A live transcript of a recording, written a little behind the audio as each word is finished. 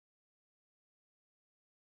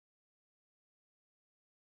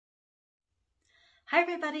Hi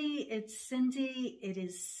everybody, it's Cindy. It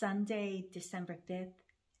is Sunday, December 5th,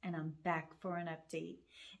 and I'm back for an update.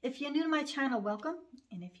 If you're new to my channel, welcome.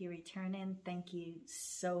 And if you're returning, thank you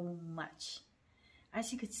so much.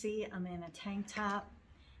 As you can see, I'm in a tank top.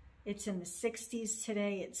 It's in the 60s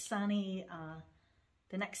today. It's sunny.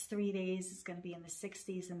 The next 3 days is going to be in the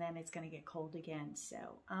 60s, and then it's going to get cold again. So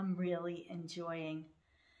I'm really enjoying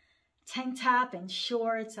tank top and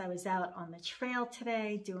shorts. I was out on the trail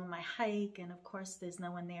today doing my hike, and of course there's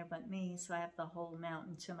no one there but me, so I have the whole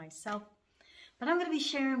mountain to myself. But I'm going to be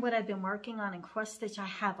sharing what I've been working on in cross stitch. I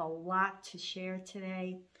have a lot to share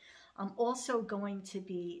today. I'm also going to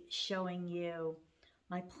be showing you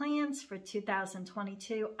my plans for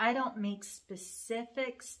 2022. I don't make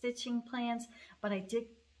specific stitching plans, but I did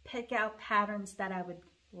pick out patterns that I would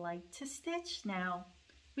like to stitch. Now,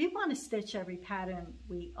 we want to stitch every pattern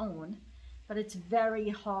we own, but it's very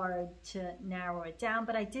hard to narrow it down.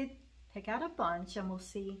 But I did pick out a bunch, and we'll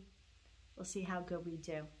see how good we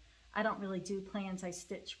do. I don't really do plans. I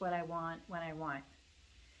stitch what I want when I want.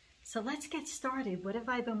 So let's get started. What have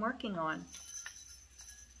I been working on?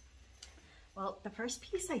 Well, the first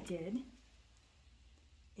piece I did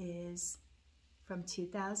is from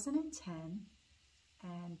 2010,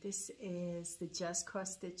 and this is the Just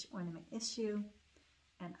Cross Stitch Ornament issue.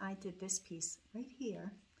 And I did this piece right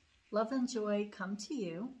here, Love and Joy Come to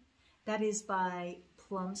You. That is by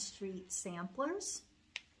Plum Street Samplers.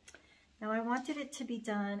 Now I wanted it to be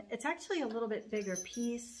done, it's actually a little bit bigger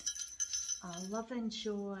piece. Love and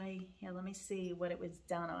Joy, here, let me see what it was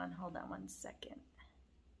done on. Hold on one second.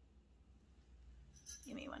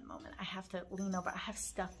 Give me one moment. I have to lean over. I have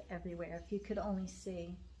stuff everywhere. If you could only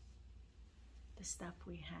see the stuff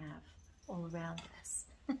we have all around us.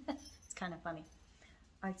 It's kind of funny.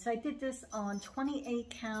 All right, so I did this on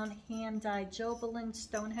 28 count hand-dyed Jobelin.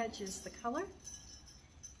 Stonehenge is the color.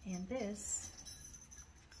 And this,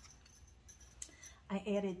 I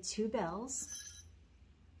added 2 bells.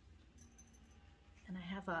 And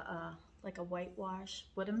I have like a whitewash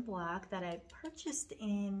wooden block that I purchased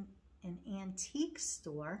in an antique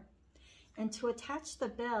store. And to attach the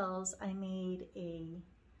bells, I made a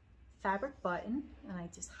fabric button, and I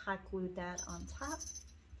just hot glued that on top.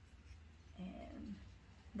 And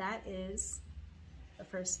that is the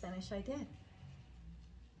first finish I did.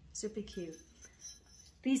 Super cute.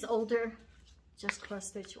 These older Just Cross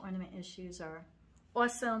Stitch Ornament issues are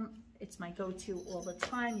awesome. It's my go-to all the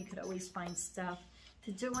time. You could always find stuff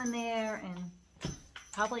to do in there, and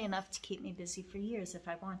probably enough to keep me busy for years if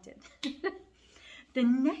I wanted. The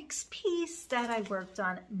next piece that I worked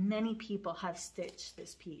on, many people have stitched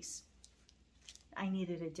this piece. I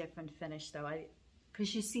needed a different finish though,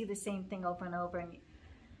 because you see the same thing over and over, and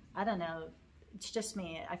I don't know, it's just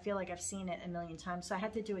me. I feel like I've seen it a million times, so I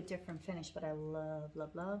had to do a different finish, but I love,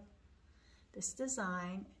 love, love this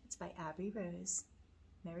design. It's by Abby Rose.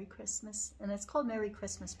 Merry Christmas. And it's called Merry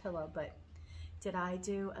Christmas Pillow, but did I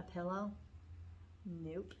do a pillow?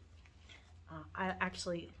 Nope. I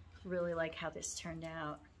actually really like how this turned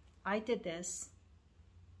out. I did this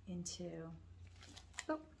into,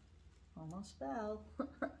 oh, almost fell.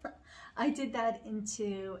 I did that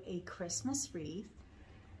into a Christmas wreath.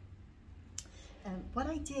 And what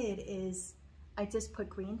I did is I just put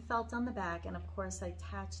green felt on the back, and of course I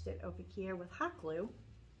attached it over here with hot glue.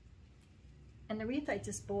 And the wreath I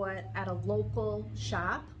just bought at a local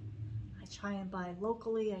shop. I try and buy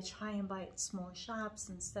locally. I try and buy at small shops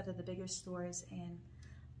instead of the bigger stores, and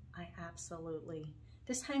I absolutely,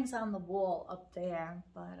 this hangs on the wall up there,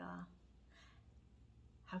 but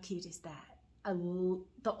how cute is that?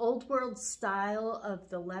 The old world style of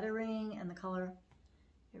the lettering and the color,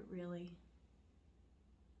 it really,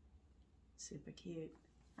 super cute.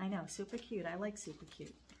 I know, super cute. I like super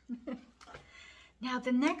cute. Now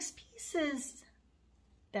the next pieces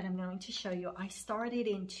that I'm going to show you, I started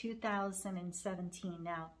in 2017.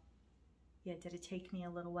 Now, yeah, did it take me a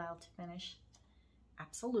little while to finish?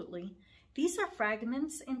 Absolutely. These are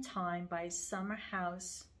Fragments in Time by Summer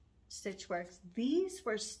House Stitchworks. These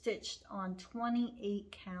were stitched on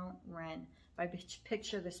 28 count Ren by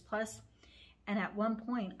Picture This Plus. And at one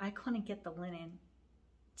point, I couldn't get the linen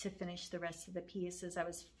to finish the rest of the pieces. I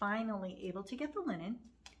was finally able to get the linen,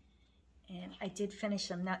 and I did finish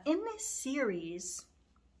them. Now in this series,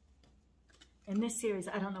 I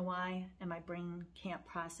don't know why, and my brain can't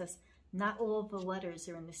process, not all of the letters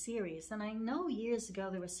are in the series. And I know years ago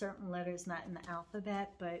there were certain letters not in the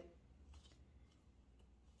alphabet, but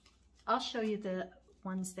I'll show you the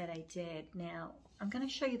ones that I did. Now, I'm going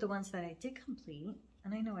to show you the ones that I did complete.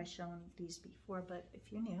 And I know I've shown these before, but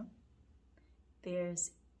if you're new, there's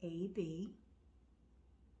A, B,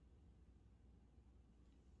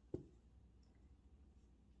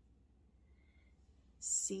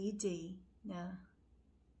 C, D. Now,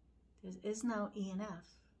 there is no E and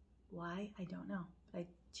F. Why? I don't know. Like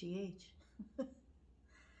GH.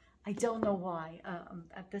 I don't know why.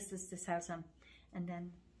 This has some. And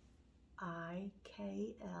then I,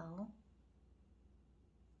 K, L.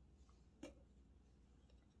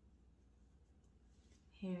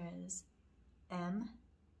 Here is M,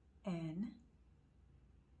 N.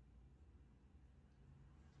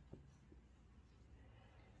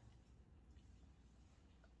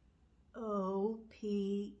 O,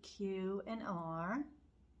 P, Q, and R.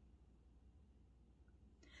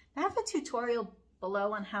 I have a tutorial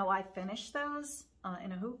below on how I finish those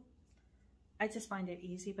in a hoop. I just find it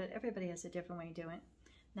easy, but everybody has a different way to do it.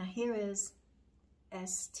 Now here is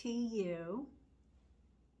STU.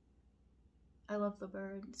 I love the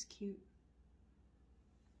bird, it's cute.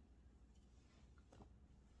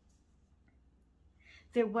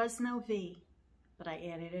 There was no V, but I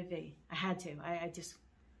added a V. I had to.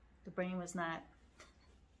 The brain was not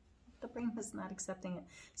accepting it.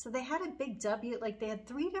 So they had a big W, like they had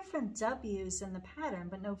 3 different W's in the pattern,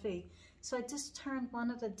 but no V. So I just turned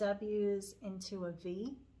one of the W's into a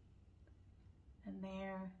V, and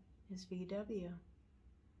there is VW.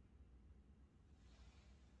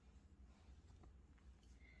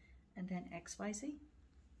 And then XYZ.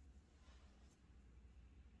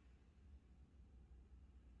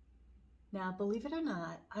 Now, believe it or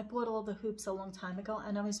not, I bought all the hoops a long time ago,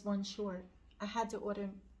 and I was one short. I had to order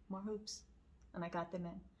more hoops, and I got them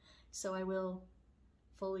in. So I will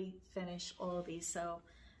fully finish all of these. So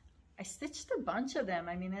I stitched a bunch of them.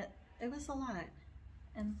 I mean, it was a lot.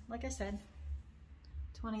 And like I said,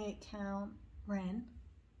 28 count Ren.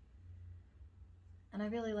 And I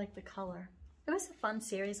really like the color. It was a fun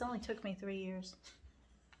series. It only took me 3 years.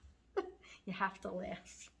 You have to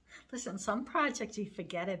laugh. Listen, some projects you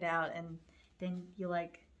forget about, and then you're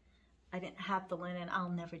like, I didn't have the linen. I'll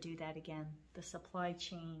never do that again. The supply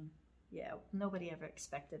chain, yeah, nobody ever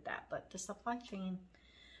expected that. But the supply chain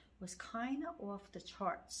was kind of off the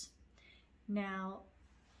charts. Now,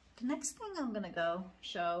 the next thing I'm going to go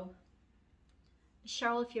show,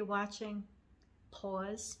 Cheryl, if you're watching,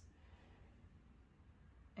 pause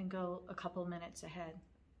and go a couple minutes ahead.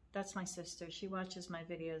 That's my sister. She watches my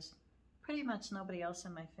videos. Pretty much nobody else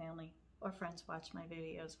in my family or friends watch my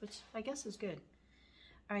videos, which I guess is good.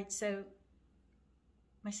 All right, so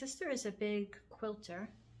my sister is a big quilter,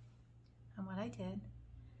 and what I did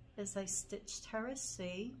is I stitched her a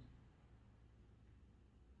C.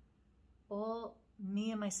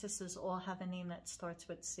 Me and my sisters all have a name that starts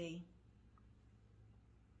with C.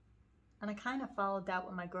 And I kind of followed that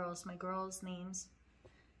with my girls. My girls' names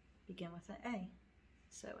begin with an A.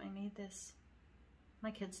 So I made this. My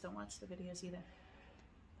kids don't watch the videos either.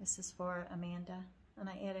 This is for Amanda, and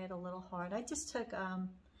I added a little heart. I just took,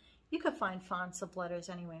 you could find fonts of letters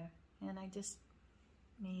anywhere, and I just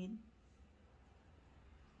made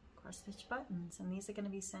cross-stitch buttons, and these are going to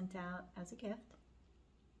be sent out as a gift.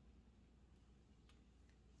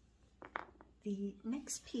 The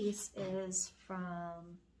next piece is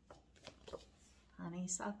from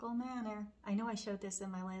Honeysuckle Manor. I know I showed this in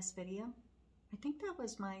my last video. I think that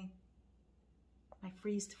was my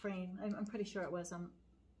freezed frame. I'm pretty sure it was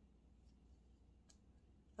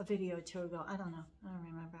a video or 2 ago. I don't know. I don't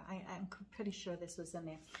remember. I'm pretty sure this was in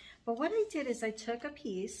there. But what I did is I took a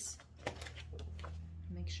piece.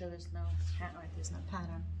 Make sure there's no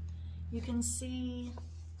pattern. You can see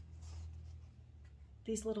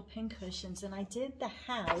these little pin cushions, and I did the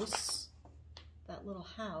house, that little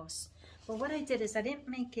house. But what I did is I didn't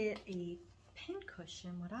make it a pin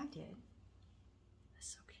cushion. What I did, that's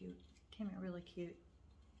so cute. Came out really cute.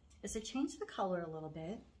 Is I changed the color a little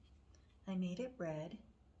bit. I made it red.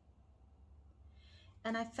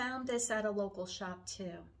 And I found this at a local shop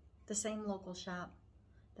too. The same local shop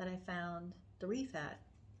that I found the wreath at.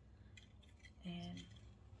 And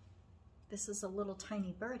this is a little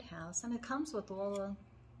tiny birdhouse, and it comes with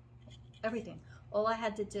everything. All I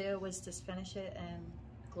had to do was just finish it and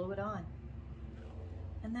glue it on.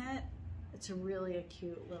 And it's really a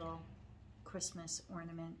cute little Christmas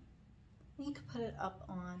ornament. You could put it up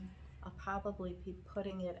on, I'll probably be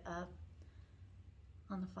putting it up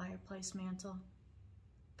on the fireplace mantle.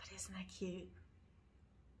 But isn't that cute?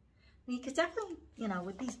 You could definitely,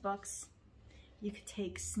 with these books, you could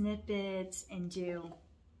take snippets and do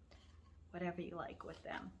whatever you like with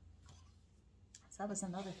them. So that was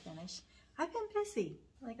another finish. I've been busy.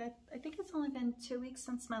 Like I think it's only been 2 weeks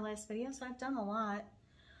since my last video, so I've done a lot.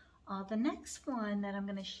 The next one that I'm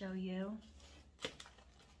going to show you,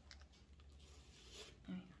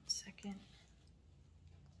 hang on a second.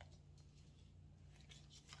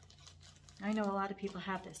 I know a lot of people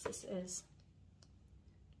have this. This is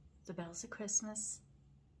Bells of Christmas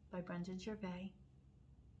by Brenda Gervais.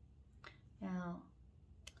 Now,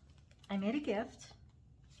 I made a gift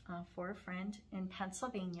for a friend in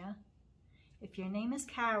Pennsylvania. If your name is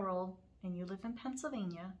Carol and you live in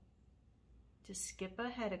Pennsylvania, just skip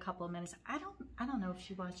ahead a couple of minutes. I don't know if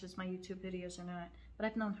she watches my YouTube videos or not, but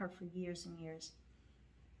I've known her for years and years.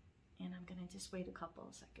 And I'm gonna just wait a couple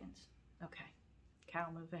of seconds. Okay,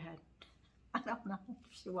 Carol, move ahead. I don't know if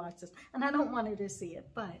she watches, and I don't want her to see it,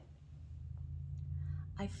 but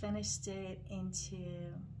I finished it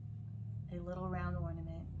into a little round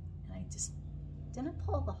ornament, and I just didn't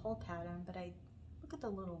pull the whole pattern, but I look at the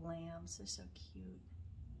little lambs, they're so cute.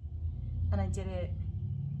 And I did it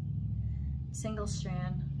single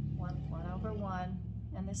strand, 1/1,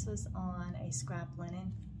 and this was on a scrap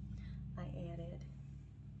linen. I added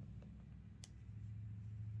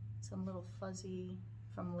some little fuzzy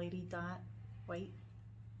from Lady Dot white,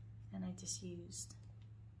 and I just used,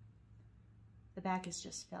 the back is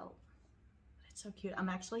just felt, but it's so cute. I'm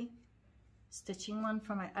actually stitching one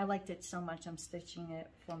for I liked it so much, I'm stitching it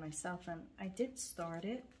for myself, and I did start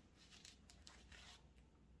it,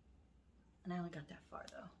 and I only got that far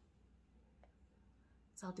though.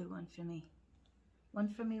 So I'll do one for me. One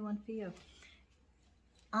for me, one for you.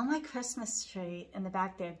 On my Christmas tree in the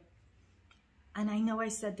back there, and I know I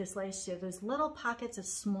said this last year, there's little pockets of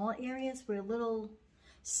small areas where little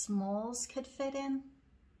smalls could fit in.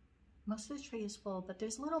 Most of the tree is full, but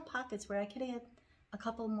there's little pockets where I could add a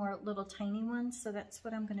couple more little tiny ones, so that's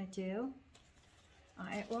what I'm gonna do.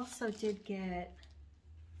 I also did get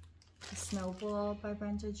a snowball by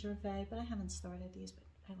Brenda Gervais, but I haven't started these, but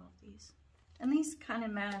I love these. And these kind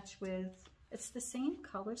of match with, it's the same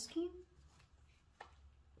color scheme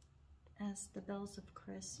as the Bells of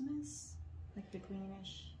Christmas, like the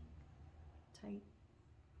greenish type.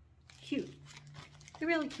 Cute. They're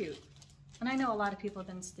really cute. And I know a lot of people have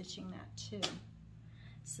been stitching that too.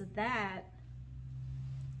 So that,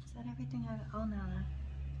 is that everything oh no.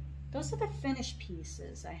 Those are the finished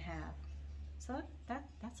pieces I have. So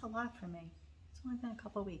that's a lot for me. It's only been a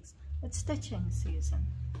couple of weeks. It's stitching season.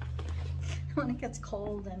 When it gets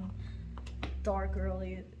cold and dark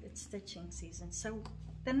early, it's stitching season. So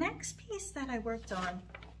the next piece that I worked on,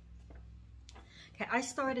 okay, I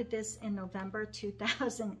started this in November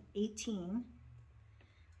 2018.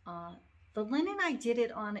 The linen I did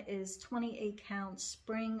it on is 28 count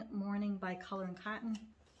Spring Morning by Color and Cotton.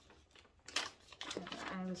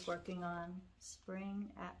 I was working on Spring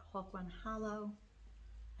at Hawk Run Hollow.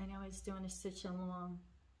 I know I was doing a stitch along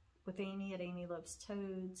with Amy at Amy Loves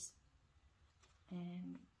Toads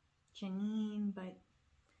and Janine, but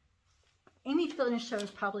Amy finished hers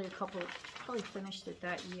probably finished it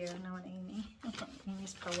that year, knowing Amy.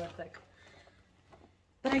 Amy's prolific.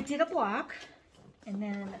 But I did a block, and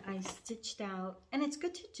then I stitched out, and it's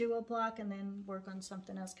good to do a block and then work on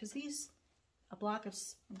something else, because a block of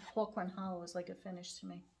Hawk Run Hollow is like a finish to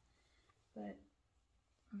me. But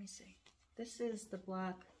let me see. This is the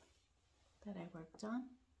block that I worked on.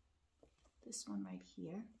 This one right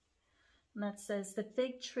here. And that says, the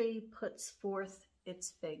fig tree puts forth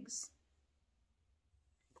its figs.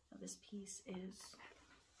 Now this piece it's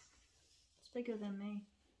bigger than me.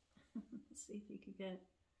 Let's see if you could get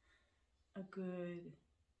a good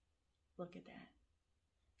look at that.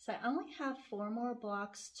 So I only have 4 more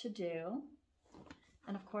blocks to do.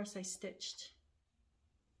 And of course I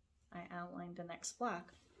outlined the next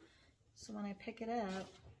block. So when I pick it up,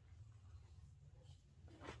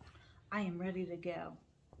 I am ready to go.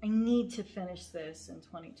 I need to finish this in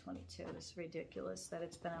 2022. It's ridiculous that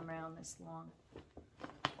it's been around this long.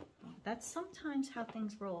 That's sometimes how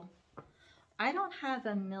things roll. I don't have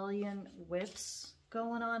a million whips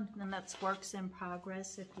going on, and that's works in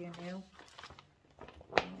progress if you're new.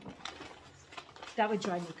 That would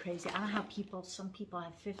drive me crazy. I don't know how some people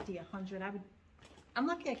have 50, 100. I'm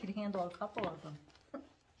lucky I could handle a couple of them.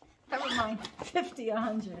 Never mind 50,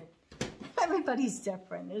 100. Everybody's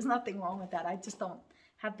different. There's nothing wrong with that. I just don't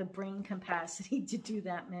have the brain capacity to do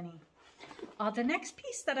that many. The next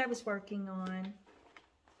piece that I was working on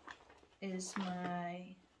is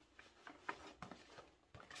my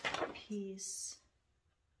piece.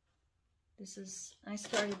 I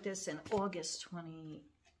started this in August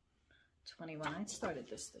 2021. I started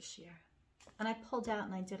this year. And I pulled out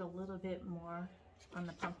and I did a little bit more on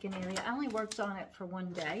the pumpkin area. I only worked on it for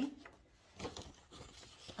one day.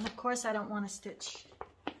 And of course I don't want to stitch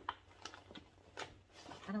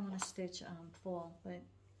full, but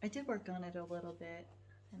I did work on it a little bit,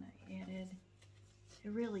 and I added, it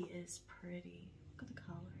really is pretty. Look at the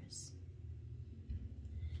colors.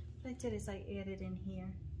 What I did is I added in here,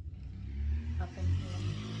 up in here,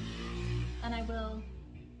 and I will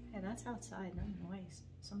Yeah, that's outside, no noise.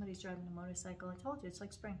 Somebody's driving a motorcycle. I told you, it's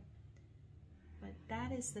like spring. But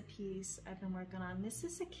that is the piece I've been working on. This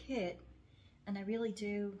is a kit, and I really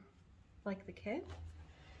do like the kit.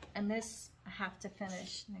 And this I have to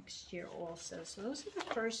finish next year also. So those are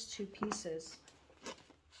the first two pieces.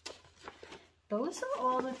 Those are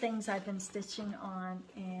all the things I've been stitching on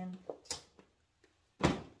in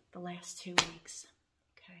the last 2 weeks.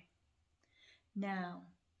 Okay. Now,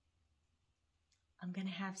 I'm going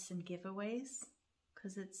to have some giveaways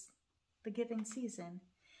because it's the giving season.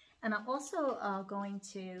 And I'm also going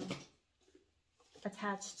to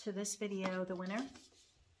attach to this video the winner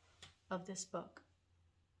of this book.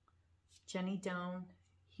 Jenny Doan,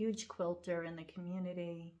 huge quilter in the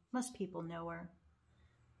community. Most people know her.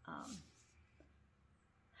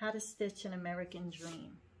 How to Stitch an American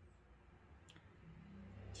Dream.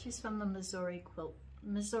 She's from the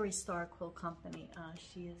Missouri Star Quilt Company.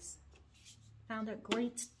 She has found a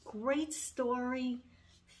great story,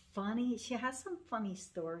 funny. She has some funny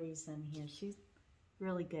stories in here. She's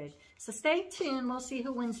really good. So stay tuned. We'll see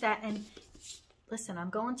who wins that. And listen, I'm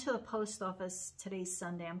going to the post office. Today's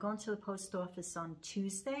Sunday. I'm going to the post office on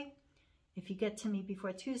Tuesday. If you get to me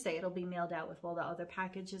before Tuesday, it'll be mailed out with all the other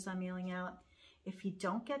packages I'm mailing out. If you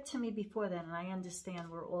don't get to me before then, and I understand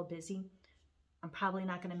we're all busy, I'm probably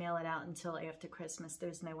not going to mail it out until after Christmas.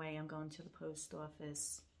 There's no way I'm going to the post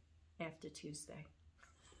office after Tuesday.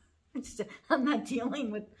 I'm not dealing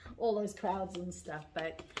with all those crowds and stuff,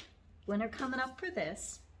 but when they're coming up for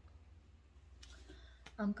this,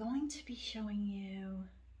 I'm going to be showing you.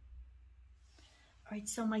 All right,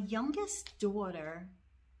 so my youngest daughter,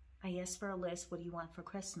 I asked for a list, what do you want for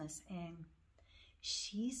Christmas? And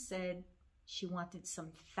she said she wanted some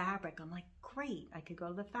fabric. I'm like, great, I could go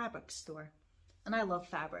to the fabric store. And I love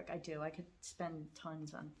fabric, I do. I could spend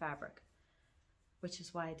tons on fabric, which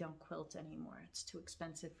is why I don't quilt anymore. It's too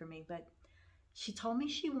expensive for me. But she told me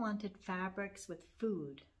she wanted fabrics with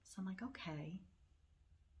food. So I'm like, okay,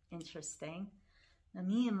 interesting. Now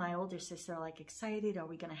me and my older sister are like excited. Are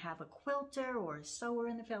we gonna have a quilter or a sewer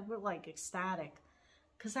in the family? We're like ecstatic.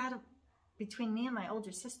 Because between me and my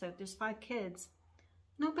older sister, there's 5 kids.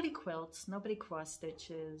 Nobody quilts, nobody cross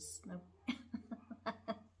stitches. No.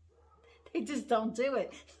 They just don't do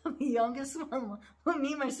it. The youngest one,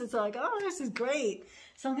 me and my sister are like, oh, this is great.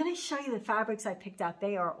 So I'm going to show you the fabrics I picked out.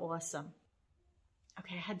 They are awesome.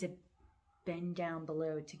 Okay, I had to bend down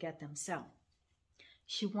below to get them. So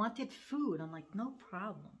she wanted food. I'm like, no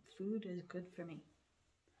problem. Food is good for me.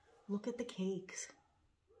 Look at the cakes.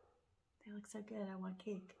 They look so good. I want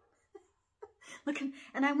cake. Look,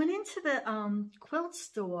 and I went into the quilt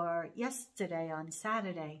store yesterday on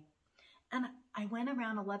Saturday, and I went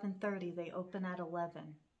around 11:30. They open at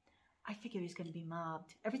 11. I figured it was going to be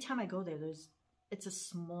mobbed. Every time I go there, it's a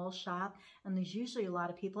small shop, and there's usually a lot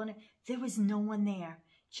of people in it. There was no one there,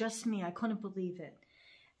 just me. I couldn't believe it.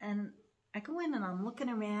 And I go in, and I'm looking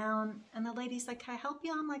around, and the lady's like, can I help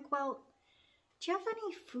you? I'm like, well, do you have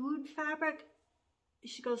any food fabric?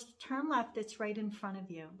 She goes, turn left, it's right in front of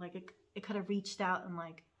you. Like, it could have reached out and,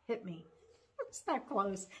 like, hit me. It's that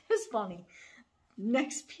close. It was funny.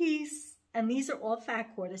 Next piece, and these are all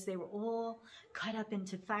fat quarters. They were all cut up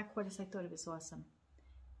into fat quarters. I thought it was awesome.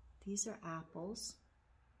 These are apples.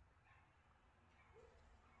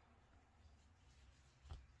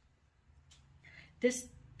 This,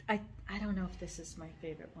 I don't know if this is my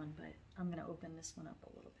favorite one, but I'm going to open this one up a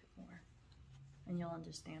little bit more, and you'll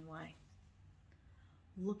understand why.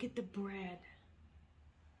 Look at the bread.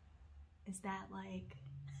 Is that like,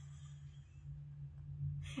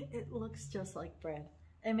 it looks just like bread.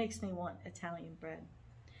 It makes me want Italian bread.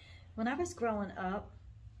 When I was growing up,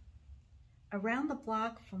 around the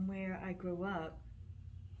block from where I grew up,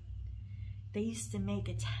 they used to make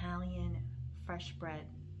Italian fresh bread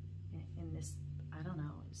in this, I don't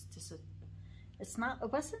know, it's just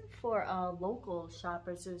it wasn't for local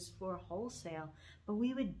shoppers, it was for wholesale. But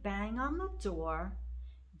we would bang on the door,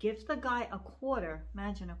 give the guy a quarter,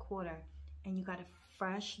 imagine a quarter, and you got a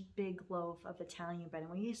fresh big loaf of Italian bread.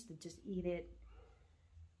 And we used to just eat it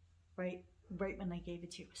right when they gave it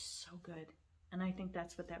to you. It was so good. And I think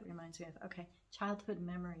that's what that reminds me of. Okay, childhood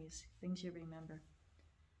memories, things you remember.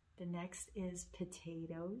 The next is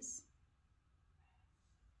potatoes.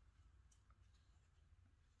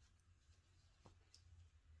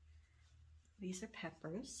 These are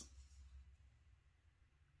peppers.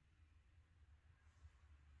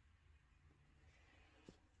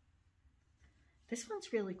 This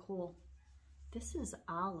one's really cool. This is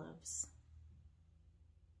olives.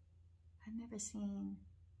 I've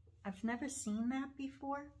never seen that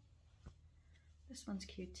before. This one's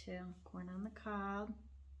cute too. Corn on the cob.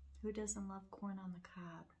 Who doesn't love corn on the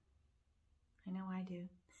cob? I know I do.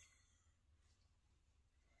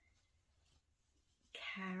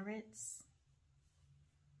 Carrots.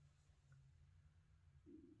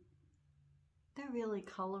 They're really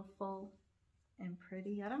colorful and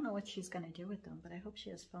pretty. I don't know what she's going to do with them, but I hope she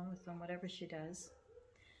has fun with them, whatever she does.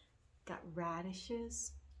 Got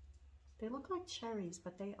radishes. They look like cherries,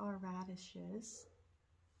 but they are radishes.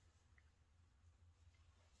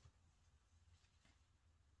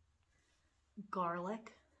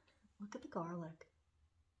 Garlic. Look at the garlic.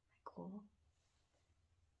 Cool.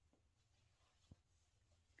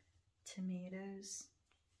 Tomatoes.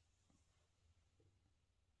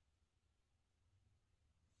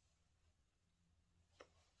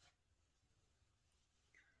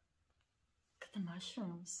 Look at the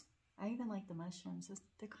mushrooms. I even like the mushrooms.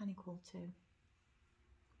 They're kind of cool too.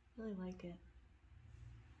 Really like it.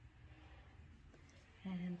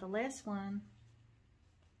 And the last one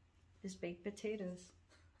is baked potatoes.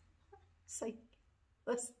 It's like,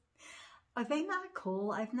 listen, are they not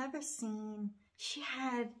cool? I've never seen, she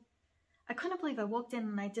had, I couldn't believe I walked in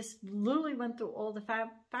and I just literally went through all the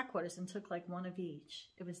fat quarters and took like one of each.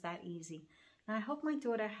 It was that easy. And I hope my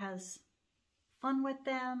daughter has fun with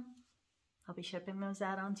them. I'll be shipping those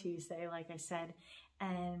out on Tuesday, like I said.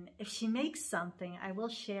 And if she makes something, I will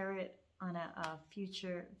share it on a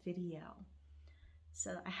future video.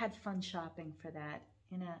 So I had fun shopping for that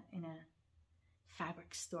in a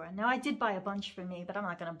fabric store. Now I did buy a bunch for me, but I'm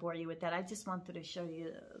not going to bore you with that. I just wanted to show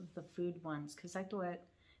you the food ones because I thought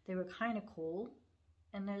they were kind of cool.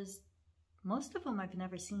 And most of them I've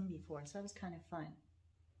never seen before, so that was kind of fun.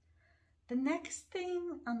 The next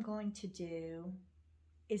thing I'm going to do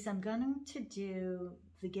is I'm going to do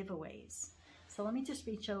the giveaways. So let me just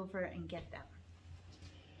reach over and get them.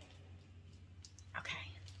 Okay.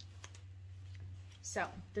 So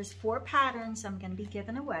there's 4 patterns I'm going to be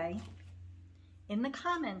giving away. In the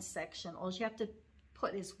comments section, all you have to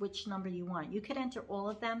put is which number you want. You could enter all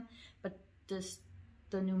of them, but just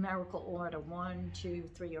the numerical order, 1, 2,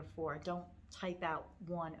 3, or 4. Don't type out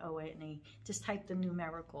 1, O, and E. Just type the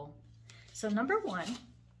numerical. So number 1,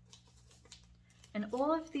 and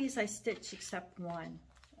all of these I stitched except one.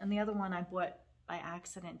 And the other one I bought by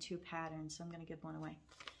accident 2 patterns, so I'm going to give one away.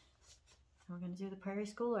 And we're going to do the Prairie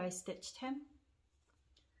Schooler. I stitched him.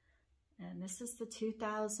 And this is the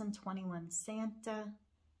 2021 Santa.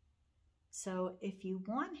 So if you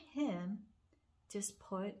want him, just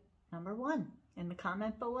put number 1 in the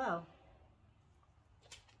comment below.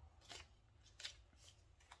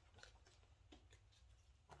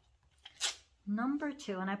 Number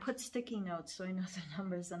 2, and I put sticky notes so I know the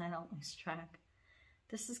numbers and I don't lose track.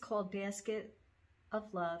 This is called Basket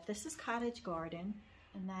of Love. This is Cottage Garden,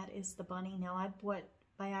 and that is the bunny. Now I bought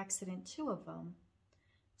by accident 2 of them,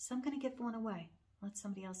 so I'm going to give one away. Let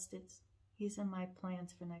somebody else stitch. He's in my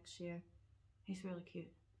plans for next year. He's really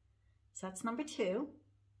cute. So that's number 2.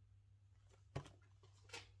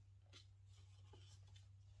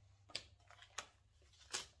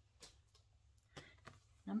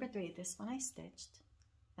 Number 3, this one I stitched.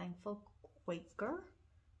 Thankful Quaker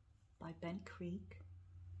by Bent Creek.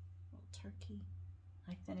 Little turkey.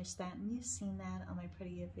 I finished that, and you've seen that on my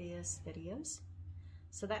previous videos.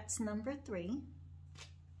 So that's number 3.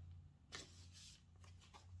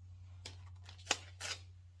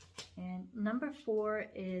 And number 4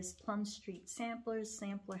 is Plum Street Samplers,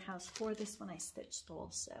 Sampler House 4. This one I stitched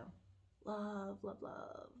also. Love, love,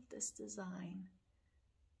 love this design.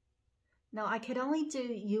 Now, I could only do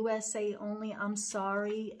USA only. I'm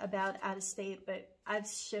sorry about out of state, but I've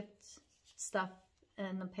shipped stuff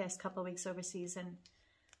in the past couple of weeks overseas, and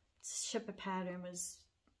ship a pattern was,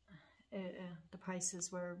 the prices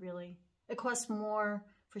were really, it cost more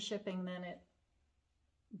for shipping than it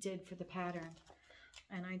did for the pattern.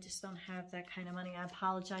 And I just don't have that kind of money. I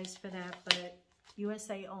apologize for that, but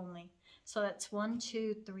USA only. So that's 1,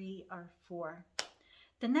 2, 3, or 4.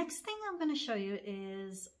 The next thing I'm going to show you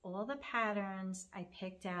is all the patterns I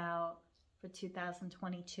picked out for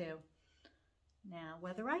 2022. Now,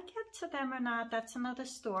 whether I get to them or not, that's another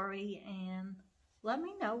story, and let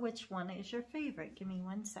me know which one is your favorite. Give me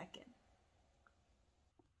 1 second.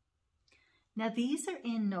 Now, these are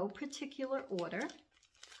in no particular order.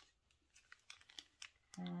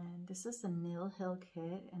 And this is the Mill Hill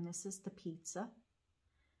kit, and this is the pizza.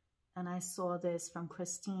 And I saw this from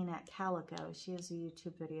Christine at Calico. She has a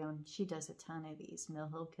YouTube video, and she does a ton of these Mill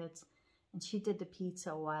Hill kits. And she did the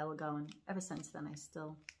pizza a while ago, and ever since then, I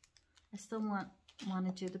still want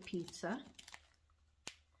to do the pizza.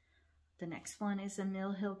 The next one is a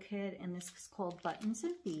Mill Hill kit, and this is called Buttons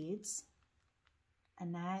and Beads.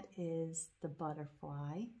 And that is the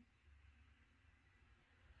butterfly.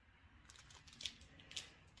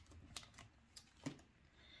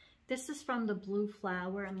 This is from the Blue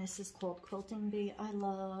Flower, and this is called Quilting Bee. I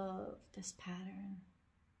love this pattern.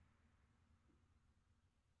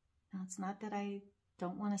 Now, it's not that I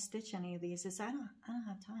don't want to stitch any of these. It's I don't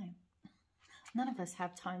have time. None of us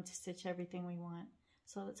have time to stitch everything we want.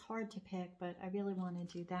 So it's hard to pick, but I really want to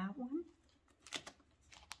do that one.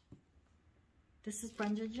 This is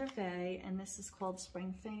Brenda Gervais, and this is called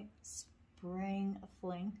Spring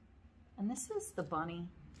Fling. And this is the bunny.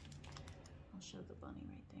 I'll show the bunny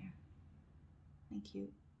right there. Thank you.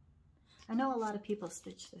 I know a lot of people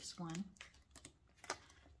stitch this one.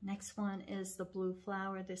 Next one is the Blue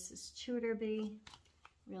Flower. This is Tudor Bee.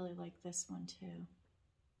 Really like this one too.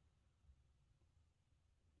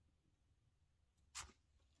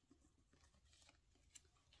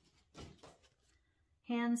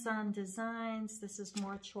 Hands-on Designs. This is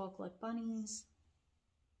more Chocolate Bunnies.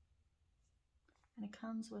 And it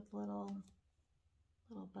comes with little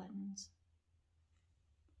buttons.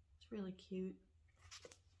 It's really cute.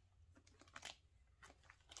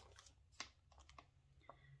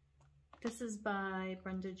 This is by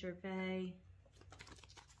Brenda Gervais.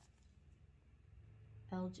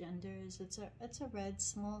 L Genders. It's a red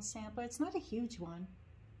small sampler. It's not a huge one.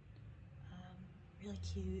 Really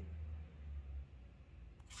cute.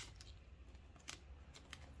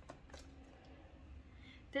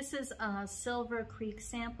 This is Silver Creek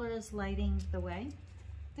Samplers, Lighting the Way.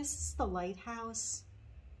 This is the lighthouse.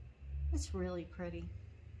 It's really pretty.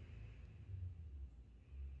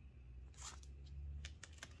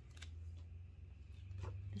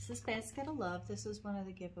 This is Basket of Love. This is one of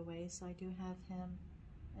the giveaways, so I do have him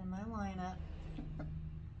in my lineup.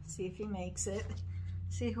 See if he makes it.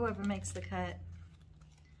 See whoever makes the cut.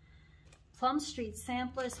 Plum Street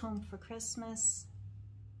Samplers, Home for Christmas.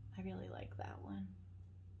 I really like that one.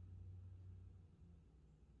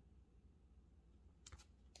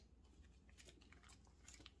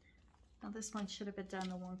 Now this one should have been done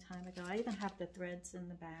a long time ago. I even have the threads in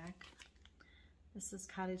the back. This is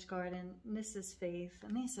Cottage Garden, and this is Faith,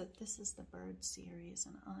 and this is the bird series,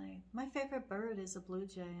 and my favorite bird is a blue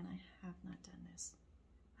jay, and I have not done this.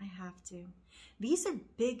 I have to. These are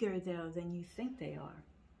bigger though than you think they are,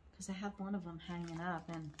 because I have one of them hanging up,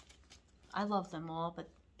 and I love them all, but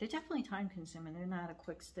they're definitely time consuming. They're not a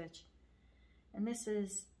quick stitch. And this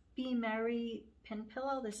is Be Merry Pin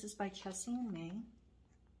Pillow. This is by Chessie and Me.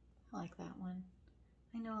 I like that one.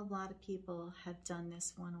 I know a lot of people have done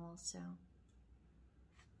this one also.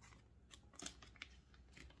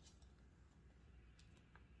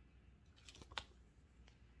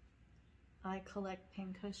 I collect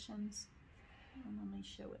pin cushions. And let me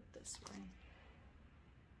show it this way.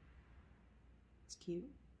 It's cute.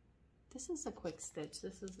 This is a quick stitch.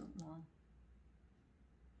 This isn't long.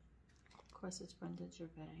 Of course, it's Brenda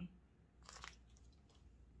Gervais.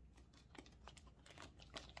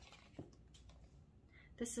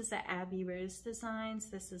 This is the Abby Rose Designs.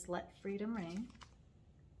 This is Let Freedom Ring.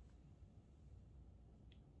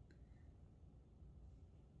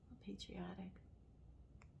 Patriotic.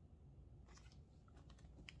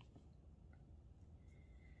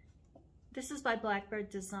 This is by Blackbird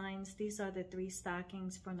Designs. These are the 3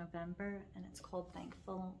 stockings for November, and it's called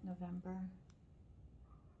Thankful November.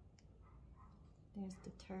 There's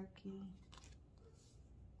the turkey.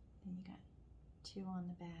 Then you got 2 on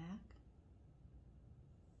the back.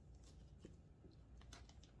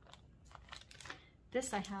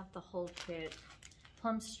 This I have the whole kit.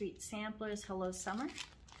 Plum Street Samplers, Hello Summer.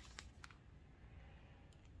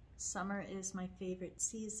 Summer is my favorite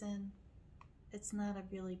season. It's not a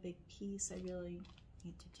really big piece. I really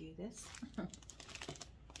need to do this.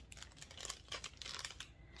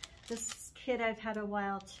 This kit I've had a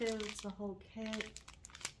while too. It's the whole kit.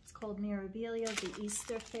 It's called Mirabilia, the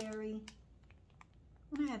Easter Fairy.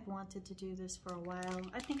 And I had wanted to do this for a while.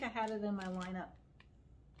 I think I had it in my lineup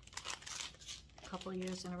a couple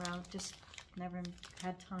years in a row. Just never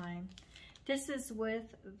had time. This is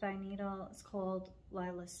with Vinyl. It's called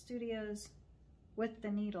Lila Studios. With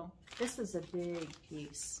the needle. This is a big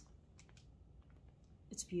piece.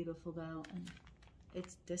 It's beautiful though, and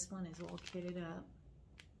this one is all kitted up.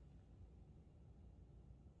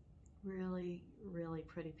 Really, really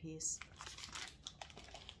pretty piece.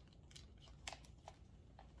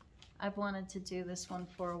 I've wanted to do this one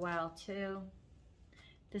for a while too.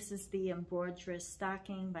 This is the Embroiderous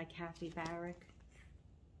Stocking by Kathy Barrick.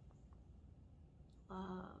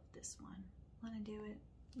 Love this one. Want to do it.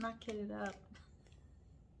 Not kitted up.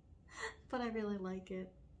 But I really like it.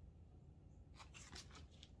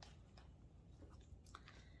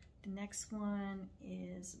 The next one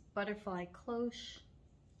is Butterfly Cloche.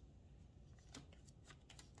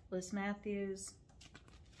 Liz Matthews.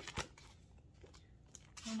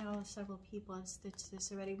 I know several people have stitched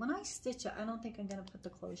this already. When I stitch it, I don't think I'm going to put the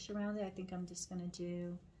cloche around it. I think I'm just going to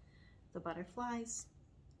do the butterflies.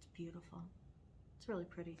 It's beautiful. It's really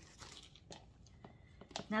pretty.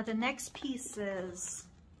 Now the next pieces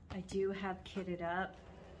I do have kitted up.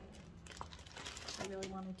 I really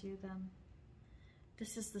want to do them.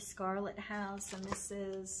 This is the Scarlet House, and this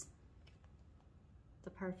is the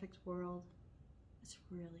Perfect World. It's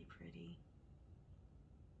really pretty.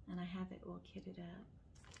 And I have it all kitted up.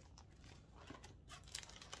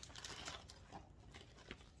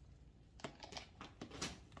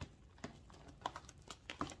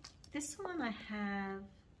 This one I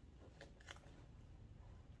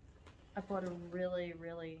bought a really,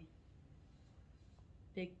 really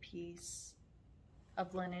big piece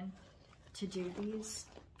of linen to do these.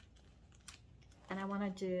 And I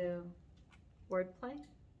want to do wordplay. I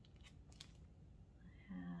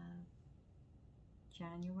have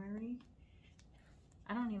January.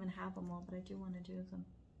 I don't even have them all, but I do want to do them.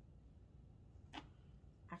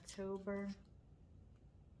 October.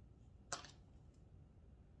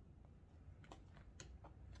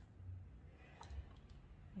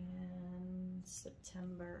 And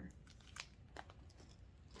September.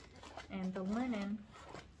 And the linen,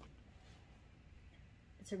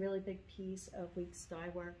 it's a really big piece of Weeks Dye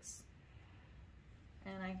Works.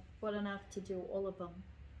 And I bought enough to do all of them.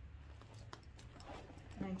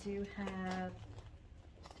 And I do have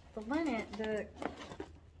the linen, the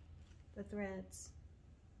threads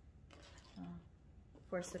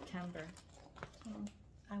for September.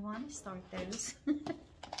 I want to start those. And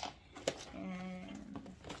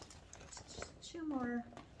two more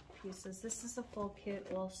pieces. This is a full kit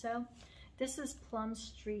also. This is Plum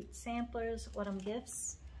Street Samplers Autumn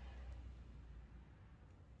Gifts.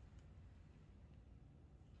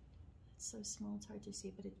 It's so small, it's hard to see,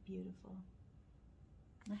 but it's beautiful.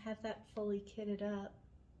 I have that fully kitted up.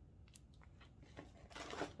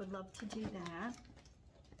 Would love to do that.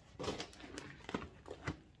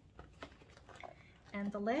 And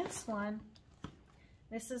the last one,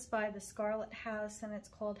 this is by the Scarlet House, and it's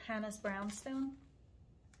called Hannah's Brownstone.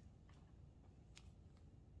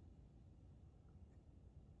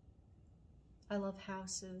 I love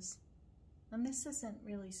houses. And this isn't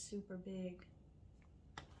really super big.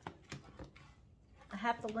 I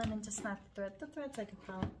have the linen, just not the thread. The threads I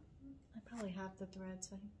probably have the threads.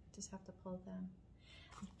 I just have to pull them.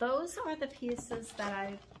 Those are the pieces that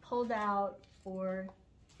I pulled out for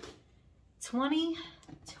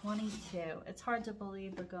 2022. It's hard to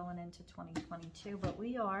believe we're going into 2022, but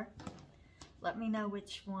we are. Let me know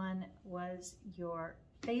which one was your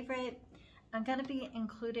favorite. I'm going to be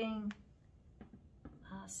including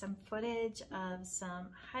some footage of some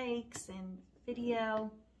hikes and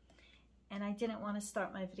video, and I didn't want to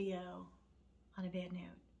start my video on a bad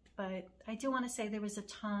note, but I do want to say there was a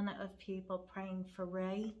ton of people praying for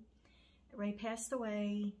Ray. Ray passed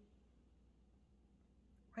away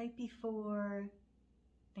right before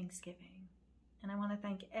Thanksgiving, and I want to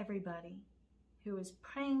thank everybody who is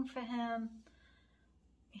praying for him.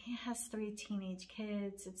 He has 3 teenage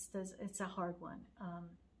kids. It's a hard one.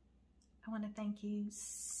 I want to thank you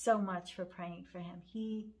so much for praying for him.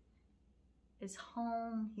 He is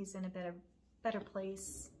home. He's in a better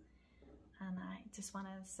place. And I just want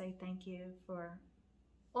to say thank you for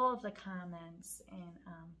all of the comments. And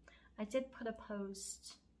I did put a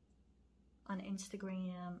post on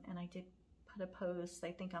Instagram, and I did put a post,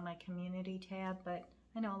 I think, on my community tab, but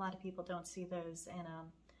I know a lot of people don't see those. And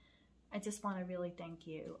I just want to really thank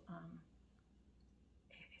you.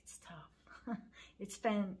 It's tough. It's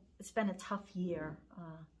been a tough year.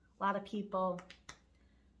 A lot of people,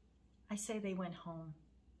 I say they went home.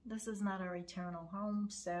 This is not our eternal home,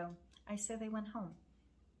 so I say they went home.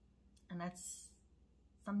 And that's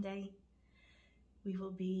someday we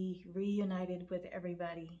will be reunited with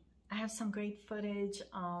everybody. I have some great footage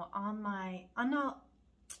on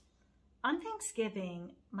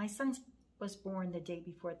Thanksgiving. My son was born the day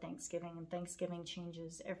before Thanksgiving, and Thanksgiving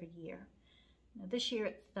changes every year. Now, this year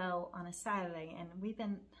it fell on a Saturday, and we've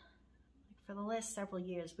been, for the last several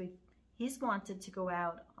years, he's wanted to go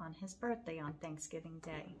out on his birthday on Thanksgiving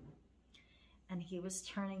Day. And he was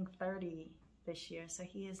turning 30 this year, so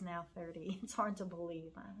he is now 30. It's hard to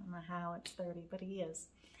believe. I don't know how it's 30, but he is.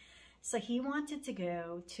 So he wanted to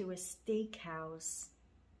go to a steakhouse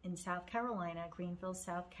in South Carolina, Greenville,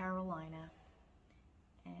 South Carolina.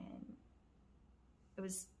 And it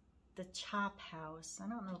was the Chop House. I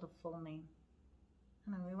don't know the full name.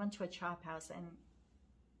 I don't know, we went to a chop house, and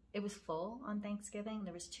it was full on Thanksgiving.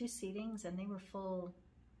 There was 2 seatings, and they were full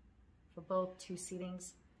for both 2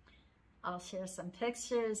 seatings. I'll share some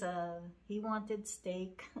pictures. He wanted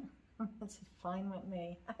steak. It's fine with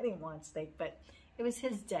me. I didn't want steak, but it was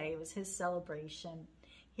his day. It was his celebration.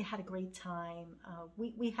 He had a great time.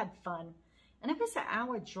 We had fun. And it was an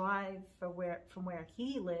hour drive from where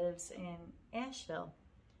he lives in Asheville.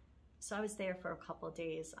 So I was there for a couple of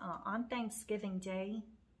days. On Thanksgiving Day,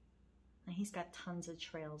 and he's got tons of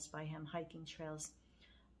trails by him, hiking trails.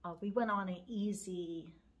 We went on an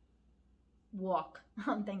easy walk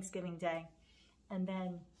on Thanksgiving Day. And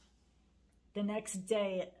then the next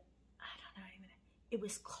day, I don't know, it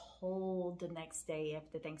was cold the next day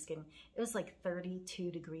after Thanksgiving. It was like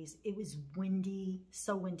 32 degrees. It was windy,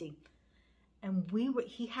 so windy. And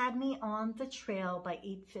he had me on the trail by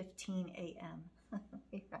 8:15 a.m.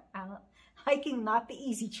 We were out hiking, not the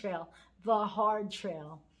easy trail, the hard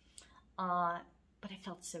trail. But it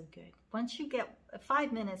felt so good. Once you get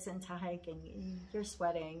 5 minutes into hiking, you're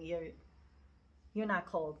sweating, you're not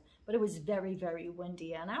cold. But it was very, very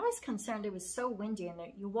windy. And I was concerned it was so windy and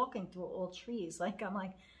you're walking through all trees. I'm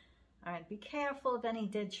like, all right, be careful of any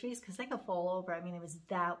dead trees because they could fall over. I mean, it was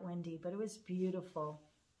that windy, but it was beautiful.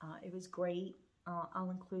 It was great.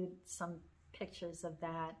 I'll include some pictures of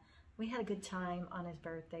that. We had a good time on his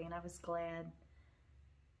birthday, and I was glad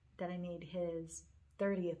that I made his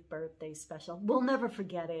 30th birthday special. We'll never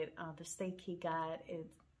forget it. The steak he got,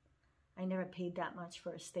 I never paid that much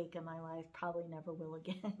for a steak in my life. Probably never will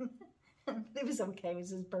again. It was okay. It was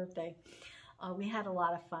his birthday. We had a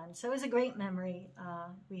lot of fun. So it was a great memory.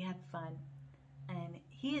 We had fun. And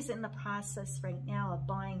he is in the process right now of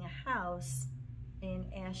buying a house in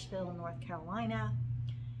Asheville, North Carolina.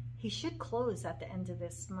 He should close at the end of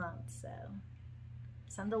this month, so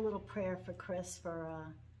send a little prayer for Chris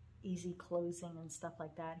for easy closing and stuff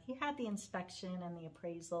like that. He had the inspection and the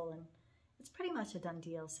appraisal, and it's pretty much a done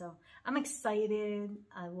deal. So I'm excited.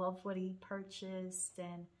 I love what he purchased,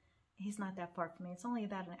 and he's not that far from me. It's only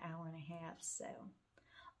about an hour and a half. So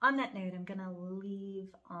on that note, I'm gonna leave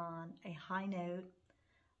on a high note.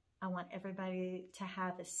 I want everybody to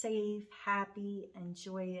have a safe, happy, and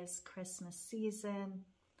joyous Christmas season.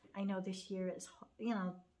 I know this year is,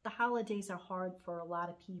 the holidays are hard for a lot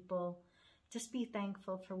of people. Just be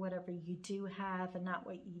thankful for whatever you do have and not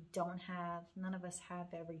what you don't have. None of us have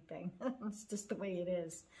everything. It's just the way it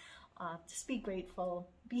is. Just be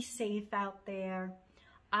grateful. Be safe out there.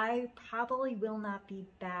 I probably will not be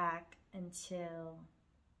back until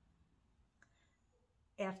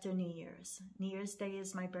after New Year's. New Year's Day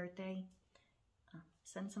is my birthday.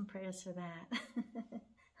 Send some prayers for that.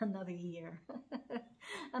 Another year.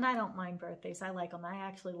 And I don't mind birthdays. I like them. I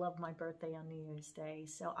actually love my birthday on New Year's Day.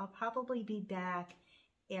 So I'll probably be back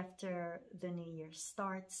after the New Year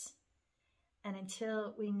starts. And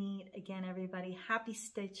until we meet again, everybody, happy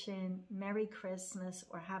stitching, Merry Christmas,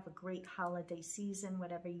 or have a great holiday season,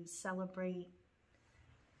 whatever you celebrate.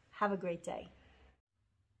 Have a great day.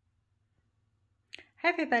 Hi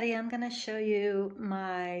everybody, I'm going to show you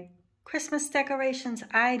my Christmas decorations.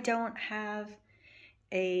 I don't have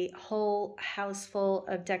a whole house full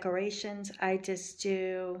of decorations. I just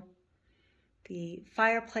do the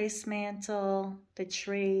fireplace mantle, the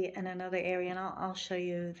tree, and another area, and I'll show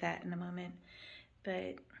you that in a moment.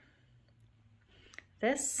 But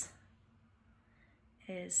this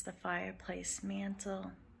is the fireplace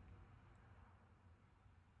mantle.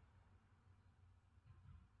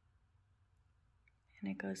 And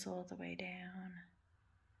it goes all the way down.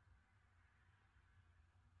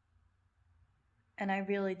 And I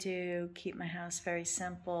really do keep my house very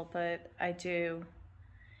simple, but I do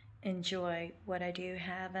enjoy what I do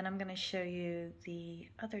have. And I'm going to show you the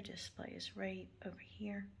other displays right over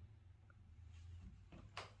here.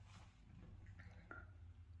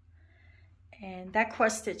 And that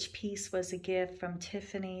cross stitch piece was a gift from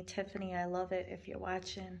Tiffany. Tiffany, I love it if you're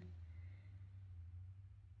watching.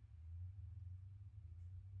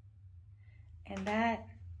 And that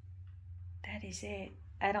is it.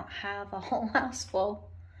 I don't have a whole house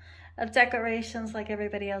full of decorations like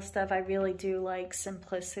everybody else does. I really do like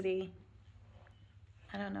simplicity.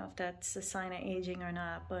 I don't know if that's a sign of aging or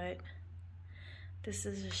not, but this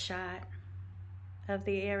is a shot of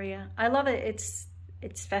the area. I love it.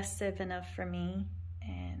 It's festive enough for me,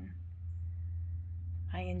 and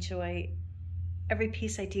I enjoy every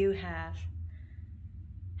piece I do have.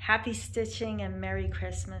 Happy stitching and Merry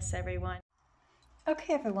Christmas, everyone.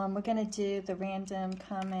 Okay, everyone, we're going to do the random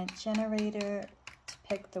comment generator to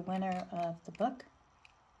pick the winner of the book.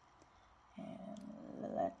 And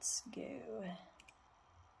let's go.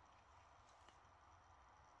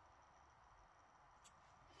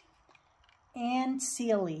 Ann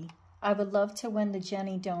Seeley, I would love to win the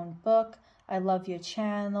Jenny Doan book. I love your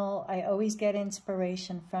channel. I always get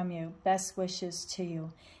inspiration from you. Best wishes to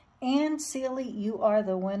you. And Sealy, you are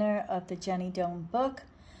the winner of the Jenny Doan book.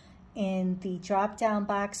 In the drop-down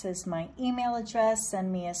box is my email address.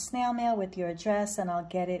 Send me a snail mail with your address and I'll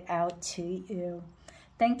get it out to you.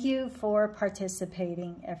 Thank you for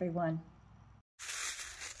participating, everyone.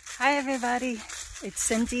 Hi, everybody. It's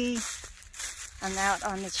Cindy. I'm out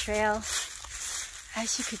on the trail.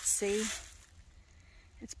 As you could see,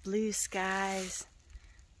 it's blue skies.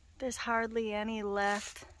 There's hardly any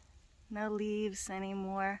left. No leaves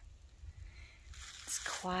anymore. It's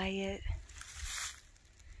quiet.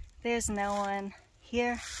 There's no one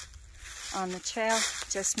here on the trail,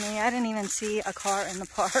 just me. I didn't even see a car in the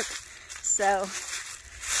park. So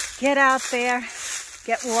get out there,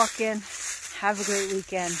 get walking, have a great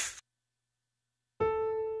weekend.